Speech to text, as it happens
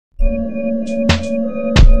Hello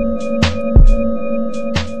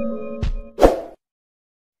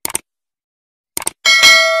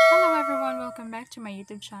everyone, welcome back to my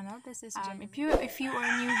YouTube channel. This is if you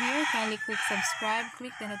are new here, kindly click subscribe,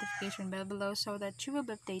 click the notification bell below so that you will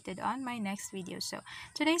be updated on my next video. So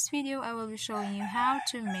today's video I will be showing you how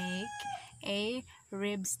to make a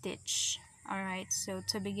rib stitch. Alright, so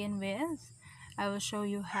to begin with, I will show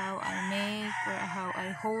you how I make or how I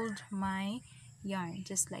hold my yarn,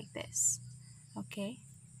 just like this. Okay,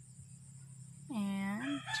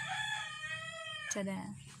 and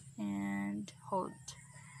ta-da, and hold.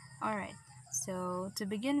 Alright, so to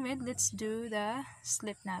begin with, let's do the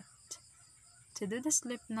slip knot. To do the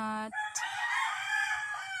slip knot,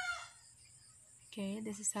 okay,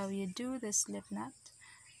 this is how you do the slip knot,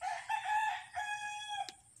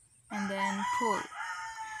 and then pull.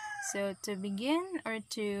 So to begin or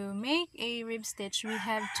to make a rib stitch, we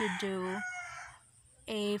have to do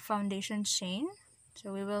a foundation chain.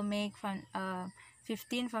 So we will make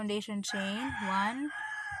 15 foundation chain. 1,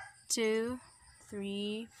 2,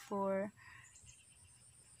 3, 4,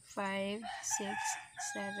 5, 6,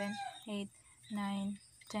 7, 8, 9,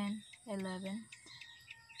 10, 11,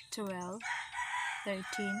 12,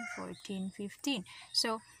 13, 14, 15.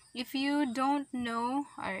 So if you don't know,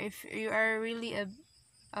 or if you are really a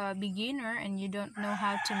beginner and you don't know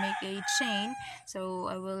how to make a chain, so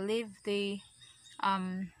I will leave the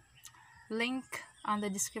link on the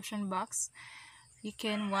description box. You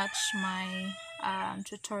can watch my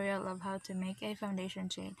tutorial of how to make a foundation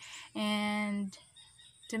chain. And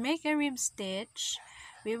to make a rib stitch,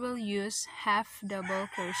 we will use half double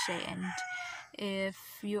crochet. And if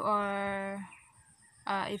you are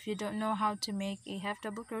if you don't know how to make a half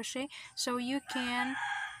double crochet, so you can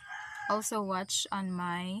also watch on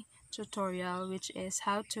my tutorial, which is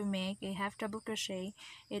how to make a half double crochet.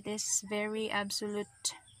 It is very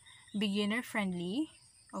absolute beginner friendly.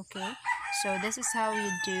 Okay, so this is how you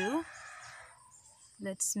do.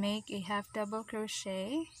 Let's make a half double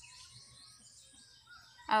crochet.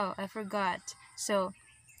 Oh, I forgot. So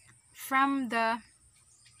from the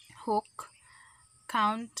hook,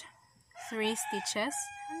 count 3 stitches.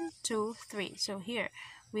 1, 2, 3. So here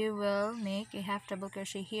we will make a half double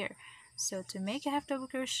crochet here. So to make a half double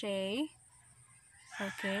crochet,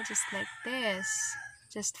 okay, just like this,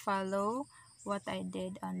 just follow what I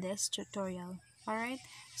did on this tutorial. Alright,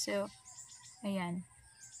 so ayan.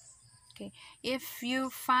 Okay, if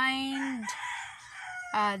you find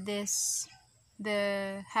the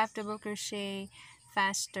half double crochet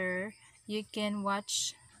faster, you can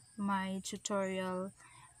watch my tutorial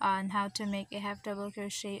on how to make a half double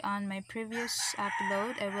crochet on my previous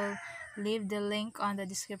upload. I will leave the link on the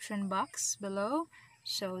description box below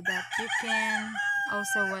so that you can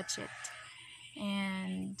also watch it.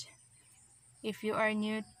 And if you are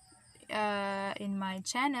new in my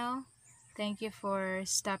channel, thank you for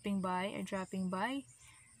stopping by or dropping by.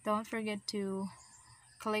 Don't forget to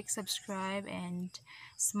click subscribe and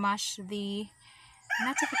smash the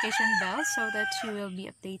notification bell so that you will be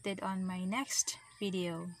updated on my next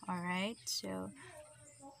video. Alright, so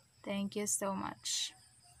thank you so much.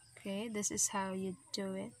 Okay, this is how you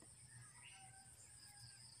do it.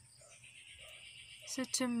 So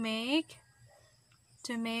to make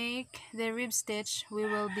the rib stitch, we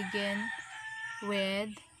will begin with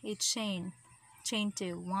a chain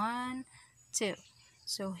 2. 1, 2.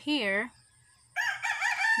 So here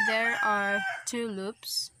there are 2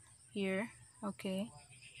 loops here. Okay,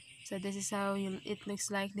 so this is how it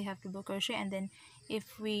looks like the half double crochet. And then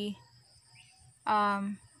if we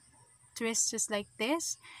twist just like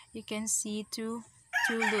this, you can see two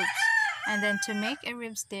loops. And then to make a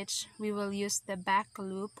rib stitch, we will use the back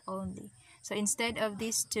loop only. So instead of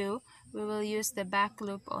these 2, we will use the back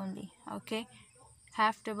loop only. Okay,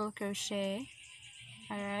 half double crochet.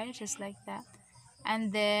 Alright, just like that.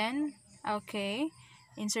 And then, okay,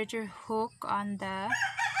 insert your hook on the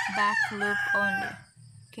back loop only.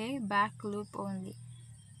 Okay, back loop only.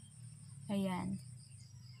 Ayan.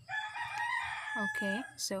 Okay,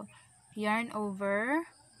 so yarn over,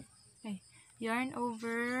 okay, yarn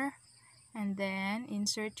over, and then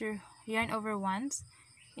insert your yarn over once,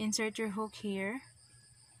 insert your hook here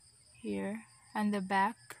on the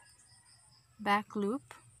back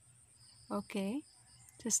loop. Okay,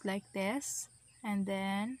 just like this. And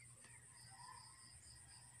then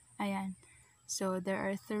ayan, so there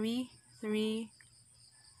are three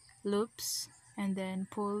loops, and then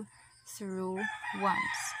pull through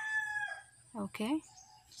once. Okay,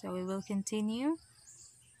 so we will continue,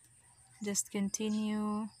 just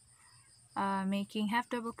continue making half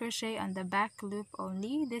double crochet on the back loop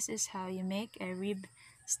only. This is how you make a rib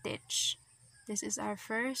stitch. This is our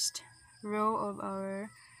first row of our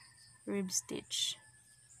rib stitch.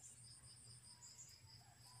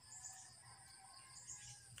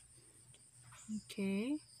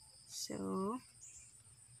 Okay, so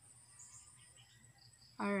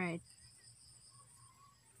alright.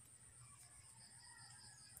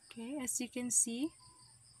 Okay, as you can see,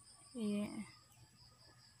 yeah,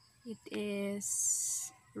 it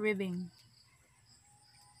is ribbing.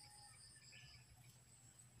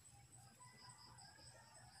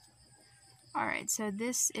 Alright, so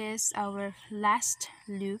this is our last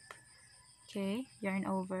loop. Okay, yarn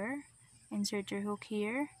over, insert your hook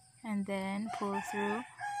here, and then pull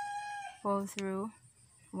through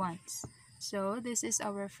once. So this is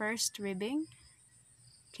our first ribbing.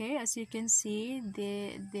 Okay, as you can see,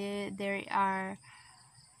 there are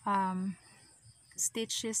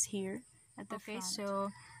stitches here at the front.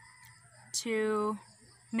 So to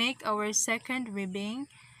make our second ribbing,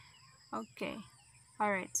 okay,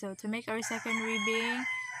 alright, so to make our second ribbing,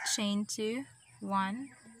 chain 2, 1,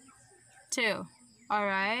 2,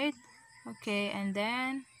 alright, okay, and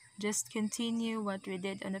then just continue what we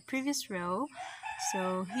did on the previous row.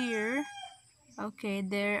 So here, okay,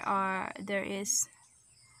 there is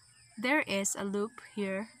a loop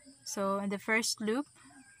here. So in the first loop,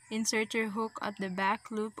 insert your hook at the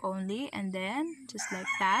back loop only, and then just like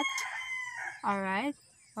that. Alright,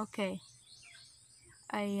 okay,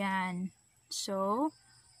 ayan. So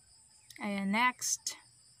ayan, next,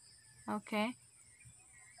 okay,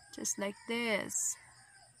 just like this.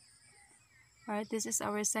 Alright, this is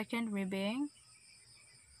our second ribbing.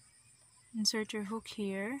 Insert your hook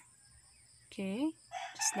here, okay,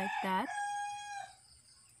 just like that.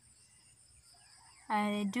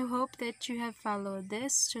 I do hope that you have followed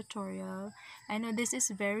this tutorial. I know this is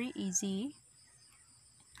very easy.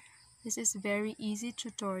 This is very easy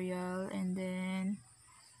tutorial, and then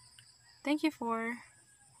thank you for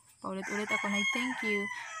paulit-ulit ako nag-thank you.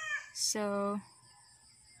 So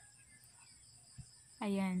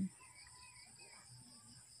ayan,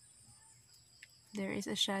 there is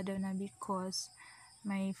a shadow na because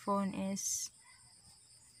my phone is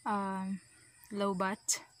low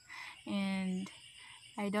bat and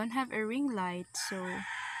I don't have a ring light, so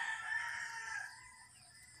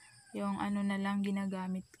yung ano na lang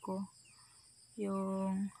ginagamit ko,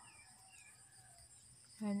 yung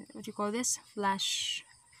what you call this, flash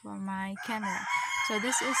for my camera. So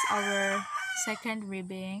this is our second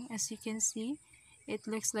ribbing. As you can see, it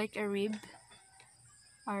looks like a rib.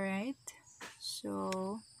 Alright,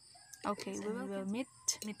 so okay, we will meet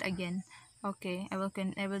again. Okay, I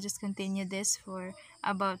will just continue this for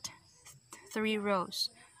about 3 rows.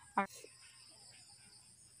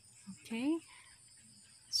 Okay,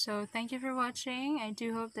 so thank you for watching. I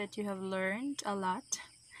do hope that you have learned a lot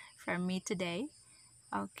from me today.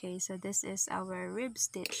 Okay, so this is our rib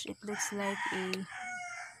stitch. It looks like a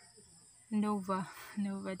Nova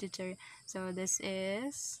tutorial. So this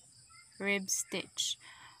is rib stitch.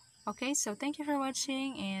 Okay, so thank you for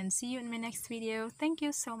watching and see you in my next video. Thank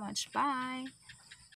you so much. Bye.